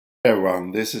Hey everyone,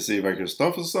 this is Ivar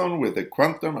Kristoffersson with the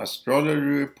Quantum Astrology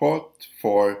report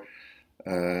for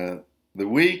the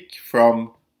week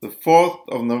from the 4th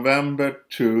of November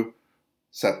to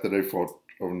Saturday 4th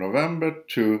of November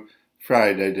to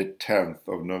Friday the 10th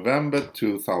of November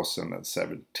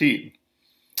 2017.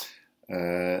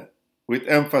 With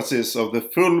emphasis of the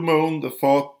full moon, the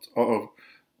 4th of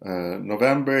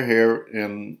November here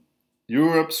in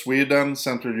Europe, Sweden,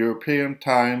 Central European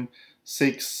time,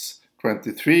 6:23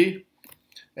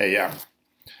 a.m.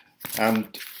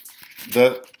 and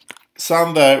the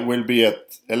sun there will be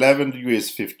at 11 degrees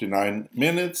 59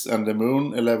 minutes and the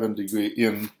moon 11 degrees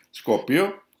in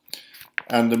Scorpio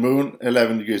and the moon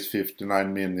 11 degrees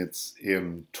 59 minutes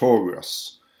in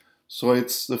Taurus. So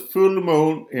it's the full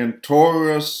moon in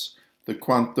Taurus, the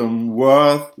quantum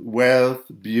worth, wealth,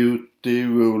 beauty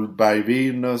ruled by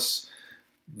Venus.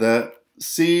 The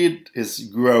seed is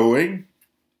growing.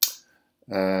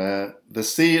 The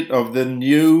seed of the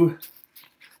new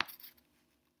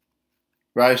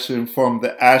rising from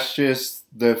the ashes,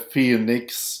 the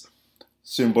phoenix,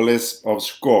 symbolism of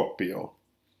Scorpio.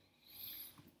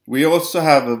 We also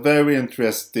have a very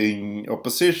interesting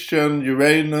opposition,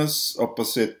 Uranus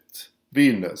opposite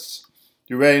Venus.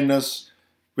 Uranus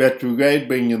retrograde,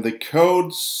 bringing the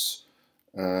codes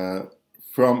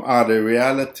from other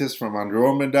realities, from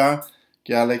Andromeda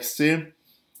galaxy.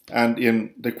 And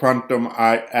in the quantum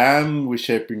I am, we're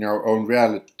shaping our own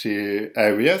reality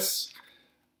areas.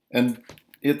 And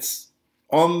it's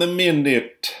on the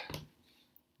minute,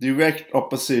 direct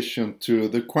opposition to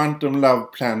the quantum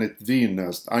love planet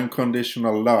Venus,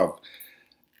 unconditional love.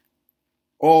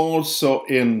 Also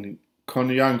in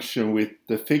conjunction with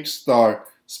the fixed star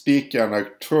Spica and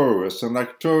Arcturus. And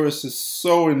Arcturus is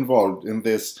so involved in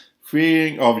this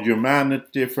freeing of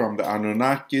humanity from the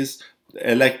Anunnakis,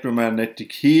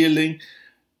 electromagnetic healing.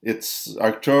 It's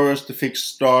Arcturus, the fixed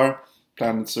star,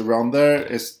 planets around there,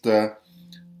 is the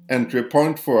entry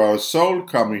point for our soul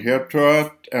coming here to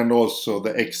Earth, and also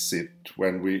the exit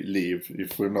when we leave,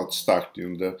 if we're not stuck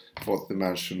in the fourth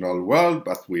dimensional world,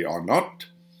 but we are not.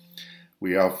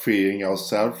 We are freeing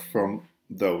ourselves from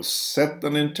those. Set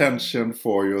an intention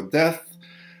for your death,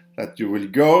 that you will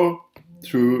go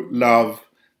through love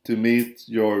to meet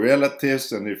your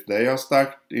relatives, and if they are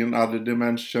stuck in other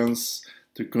dimensions,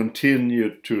 to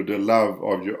continue to the love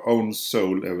of your own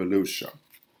soul evolution.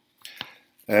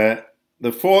 The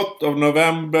 4th of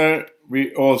November,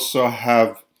 we also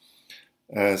have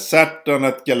Saturn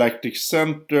at galactic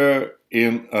center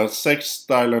in a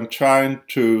sextile and trine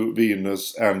to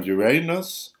Venus and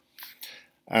Uranus.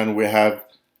 And we have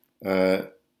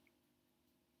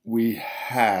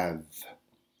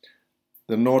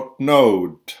the North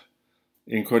Node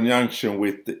in conjunction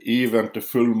with the event, the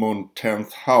full moon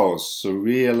 10th house. So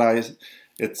realize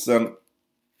it's an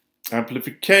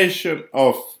amplification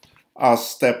of us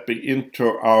stepping into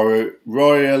our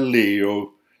Royal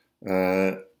Leo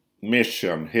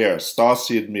mission here,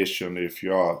 starseed mission if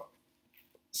you are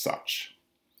such.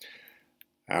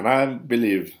 And I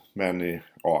believe many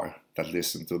are that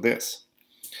listen to this.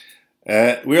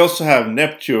 We also have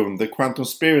Neptune, the quantum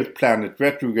spirit planet,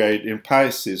 retrograde in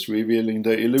Pisces, revealing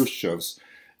the illusions,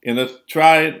 in a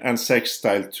trine and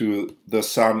sextile to the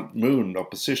sun-moon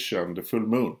opposition, the full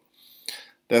moon.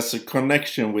 There's a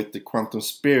connection with the quantum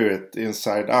spirit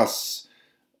inside us,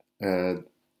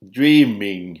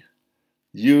 dreaming.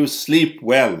 You sleep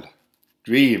well,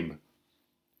 dream,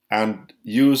 and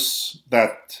use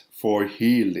that for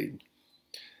healing.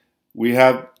 We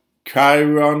have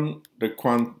Chiron,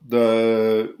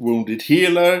 the wounded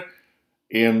healer,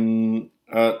 in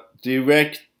a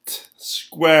direct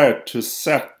square to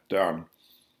Saturn,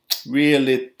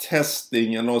 really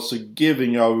testing and also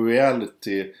giving our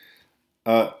reality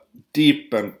a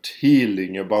deepened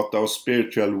healing about our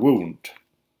spiritual wound.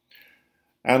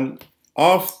 And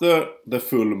after the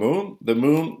full moon, the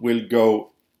moon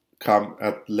will come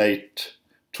at late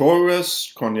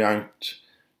Taurus, conjunct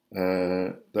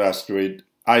the asteroid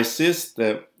Isis,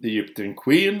 the Egyptian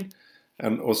queen,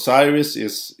 and Osiris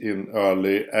is in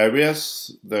early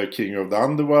Aries, the king of the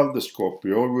underworld, the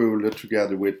Scorpio ruler,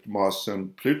 together with Mars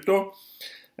and Pluto.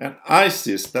 And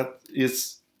Isis, that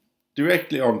is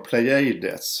directly on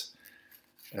Pleiades,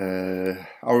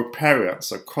 our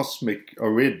parents, a cosmic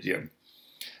origin.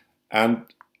 And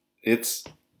it's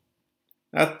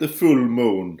at the full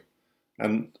moon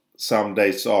and some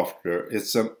days after.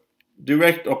 It's a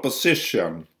direct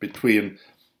opposition between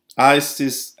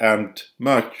Isis and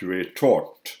Mercury,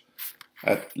 Taut,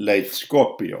 at late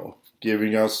Scorpio,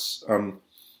 giving us a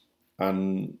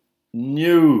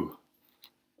new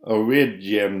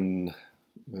origin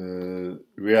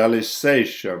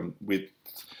realization with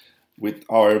with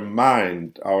our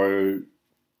mind, our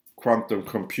quantum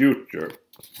computer.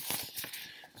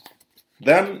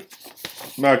 Then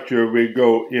Mercury will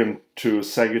go into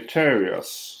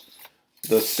Sagittarius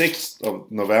the 6th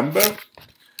of November,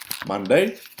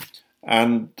 Monday,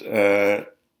 and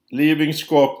leaving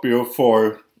Scorpio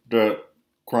for the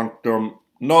quantum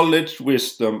knowledge,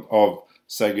 wisdom of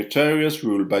Sagittarius,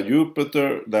 ruled by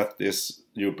Jupiter. That is,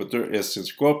 Jupiter is in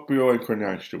Scorpio in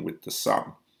conjunction with the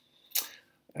Sun.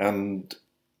 And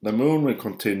the Moon will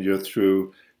continue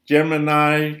through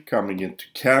Gemini, coming into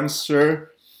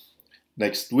Cancer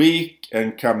next week,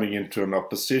 and coming into an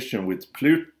opposition with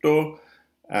Pluto.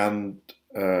 And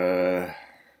that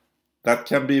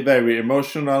can be very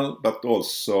emotional, but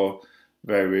also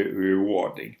very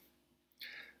rewarding.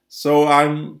 So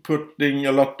I'm putting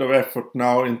a lot of effort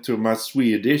now into my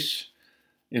Swedish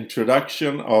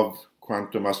introduction of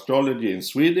quantum astrology in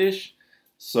Swedish.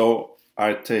 So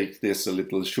I take this a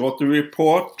little shorter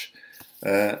report,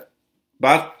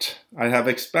 but I have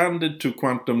expanded to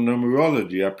quantum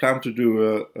numerology. I plan to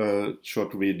do a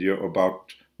short video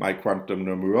about my quantum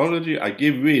numerology. I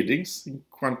give readings in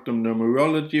quantum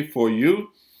numerology for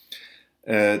you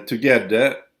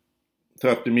together,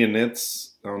 30 minutes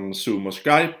on Zoom or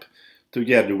Skype,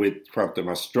 together with quantum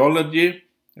astrology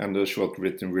and a short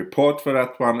written report for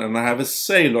that one. And I have a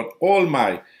sale on all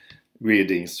my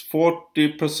readings,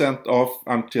 40% off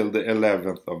until the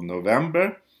 11th of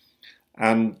November.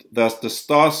 And there's the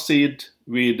starseed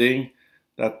reading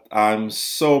that I'm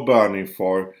so burning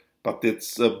for, but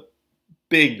it's a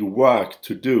big work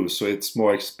to do, so it's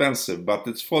more expensive, but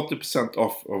it's 40%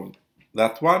 off of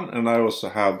that one. And I also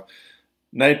have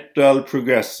Natal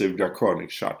Progressed Draconic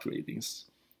chart readings.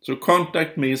 So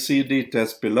contact me, see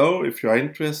details below if you are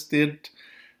interested,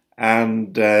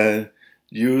 and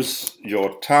use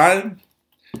your time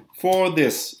for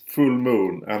this full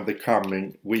moon and the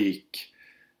coming week.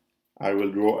 I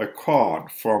will draw a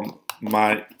card from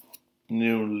my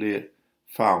newly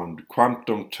found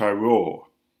Quantum Tarot.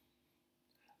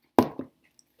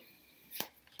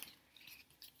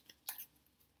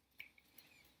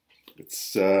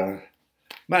 It's a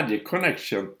magic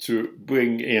connection to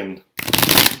bring in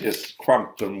this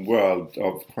quantum world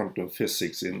of quantum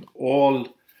physics in all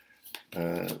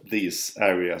these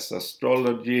areas: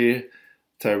 astrology,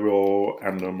 tarot,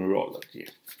 and numerology.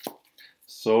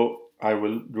 So I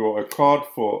will draw a card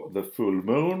for the full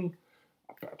moon.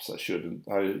 Perhaps I shouldn't.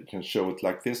 I can show it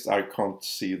like this. I can't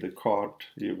see the card,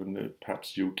 even if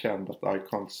perhaps you can, but I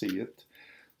can't see it.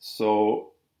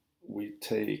 So we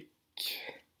take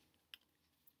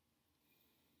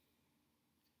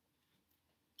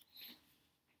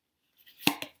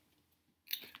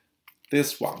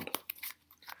this one.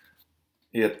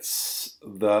 It's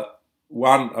the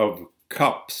One of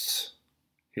Cups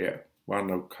here. One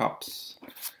of Cups.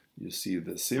 You see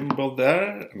the symbol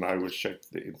there, and I will check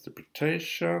the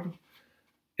interpretation.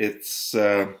 It's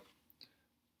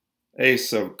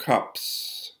Ace of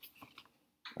Cups,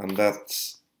 and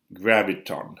that's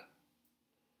graviton.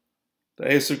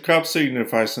 The Ace of Cups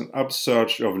signifies an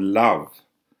upsurge of love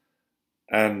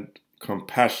and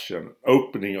compassion,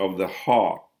 opening of the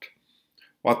heart.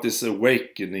 What is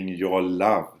awakening your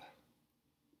love?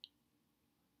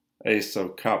 Ace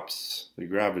of Cups, the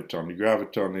graviton. The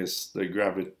graviton is the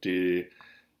gravity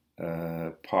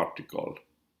particle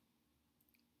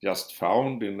just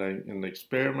found in an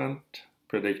experiment,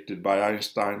 predicted by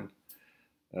Einstein.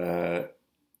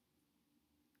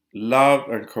 Love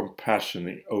and compassion,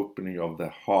 the opening of the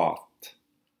heart.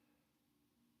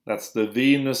 That's the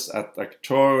Venus at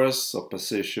Taurus,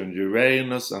 opposition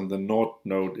Uranus, and the North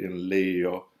Node in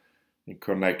Leo in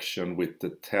connection with the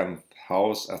 10th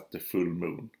house at the full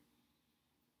moon.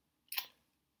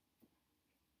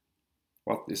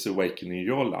 What is awakening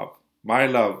your love? My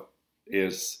love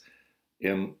is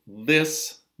in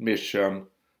this mission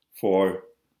for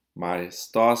my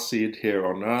starseed here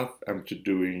on Earth, and to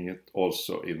doing it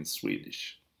also in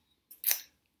Swedish.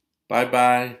 Bye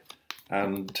bye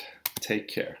and take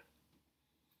care.